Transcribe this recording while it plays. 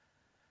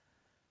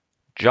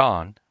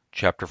John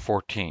chapter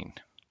 14.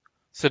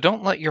 So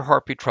don't let your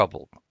heart be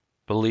troubled.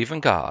 Believe in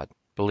God,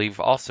 believe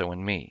also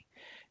in me.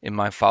 In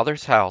my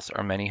Father's house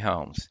are many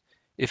homes.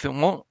 If it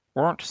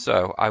weren't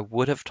so, I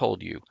would have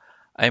told you.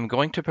 I am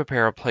going to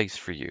prepare a place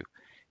for you.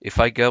 If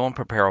I go and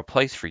prepare a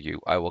place for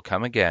you, I will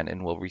come again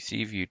and will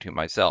receive you to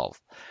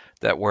myself,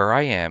 that where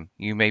I am,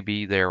 you may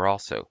be there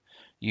also.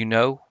 You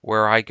know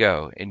where I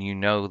go, and you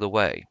know the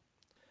way.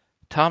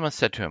 Thomas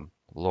said to him,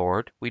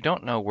 Lord, we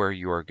don't know where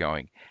you are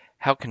going.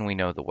 How can we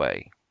know the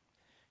way?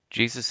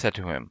 Jesus said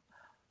to him,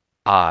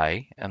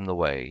 I am the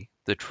way,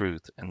 the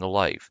truth, and the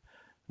life.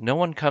 No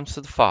one comes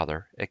to the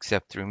Father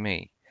except through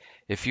me.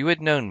 If you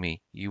had known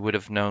me, you would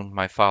have known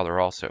my Father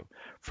also.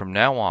 From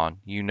now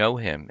on, you know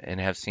him and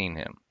have seen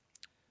him.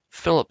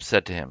 Philip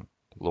said to him,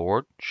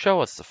 Lord,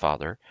 show us the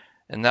Father,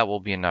 and that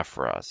will be enough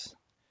for us.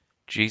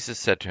 Jesus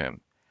said to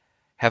him,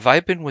 Have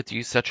I been with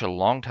you such a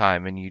long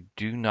time, and you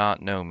do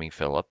not know me,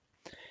 Philip?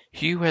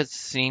 He who has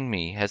seen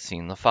me has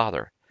seen the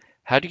Father.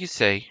 How do you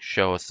say,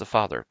 Show us the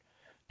Father?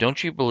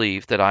 Don't you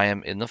believe that I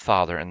am in the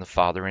Father and the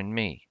Father in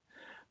me?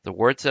 The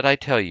words that I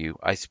tell you,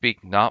 I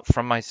speak not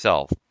from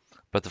myself,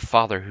 but the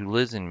Father who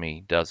lives in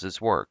me does his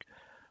work.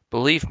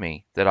 Believe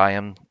me that I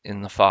am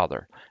in the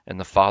Father, and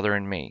the Father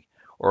in me,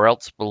 or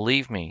else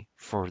believe me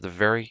for the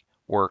very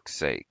work's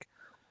sake.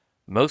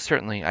 Most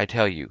certainly I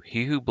tell you,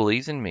 he who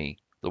believes in me,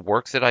 the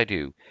works that I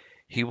do,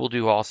 he will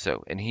do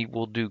also, and he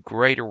will do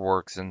greater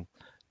works than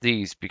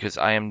these, because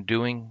I am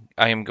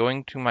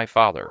going to my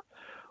Father.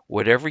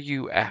 Whatever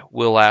you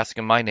will ask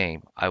in my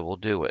name, I will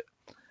do it,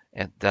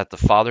 and that the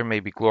Father may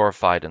be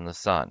glorified in the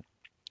Son.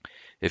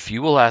 If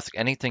you will ask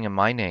anything in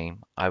my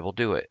name, I will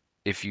do it.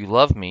 If you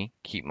love me,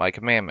 keep my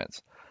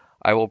commandments.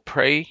 I will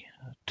pray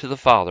to the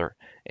Father,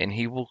 and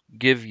he will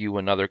give you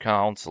another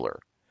counselor,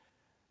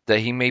 that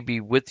he may be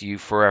with you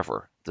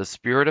forever, the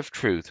Spirit of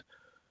truth,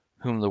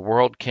 whom the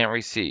world can't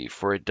receive,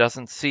 for it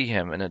doesn't see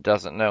him and it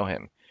doesn't know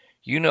him.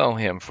 You know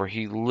him, for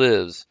he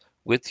lives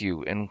with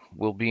you and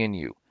will be in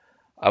you.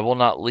 I will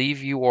not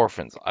leave you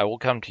orphans, I will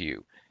come to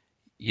you.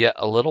 Yet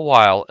a little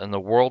while, and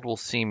the world will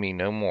see me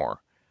no more.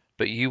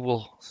 But you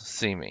will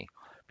see me.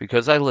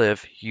 Because I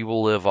live, you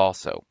will live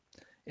also.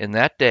 In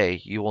that day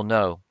you will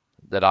know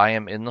that I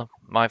am in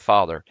my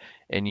Father,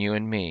 and you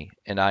in me,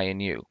 and I in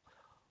you.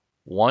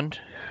 One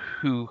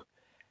who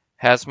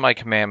has my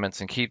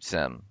commandments and keeps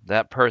them,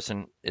 that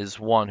person is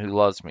one who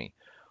loves me.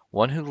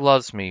 One who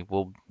loves me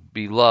will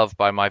be loved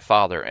by my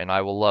Father, and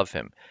I will love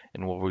him,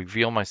 and will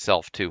reveal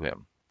myself to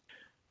him.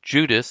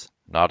 Judas,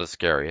 not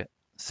Iscariot,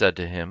 said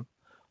to him,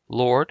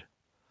 Lord,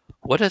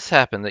 what has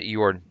happened that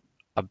you are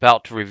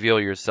about to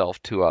reveal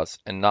yourself to us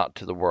and not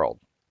to the world?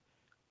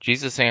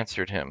 Jesus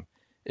answered him,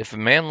 If a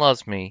man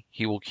loves me,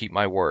 he will keep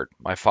my word.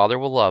 My Father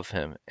will love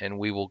him, and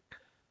we will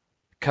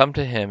come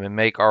to him and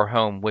make our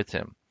home with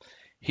him.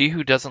 He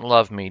who doesn't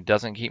love me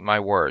doesn't keep my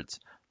words.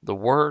 The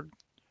word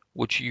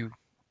which you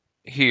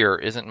hear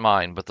isn't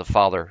mine, but the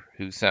Father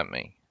who sent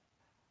me.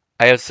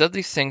 I have said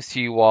these things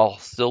to you while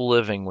still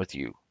living with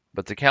you.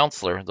 But the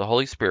Counselor, the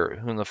Holy Spirit,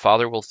 whom the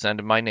Father will send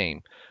in my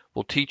name,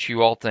 will teach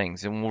you all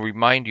things, and will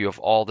remind you of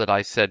all that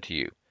I said to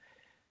you.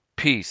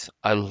 Peace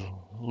I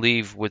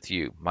leave with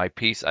you, my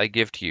peace I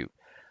give to you.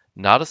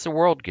 Not as the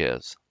world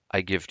gives,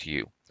 I give to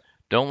you.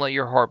 Don't let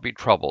your heart be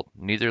troubled,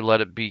 neither let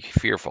it be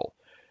fearful.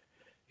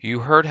 You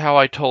heard how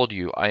I told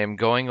you, I am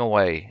going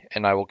away,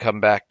 and I will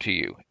come back to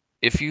you.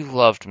 If you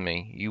loved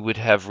me, you would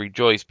have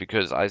rejoiced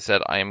because I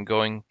said, I am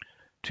going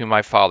to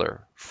my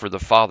Father, for the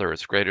Father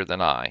is greater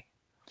than I.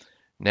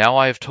 Now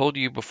I have told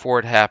you before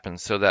it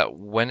happens, so that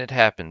when it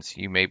happens,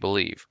 you may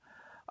believe.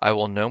 I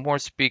will no more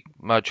speak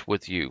much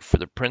with you, for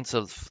the prince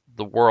of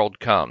the world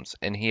comes,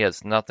 and he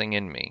has nothing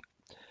in me.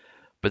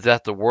 But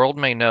that the world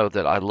may know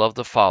that I love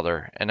the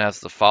Father, and as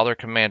the Father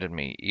commanded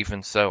me,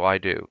 even so I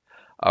do.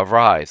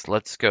 Arise,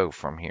 let's go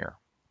from here.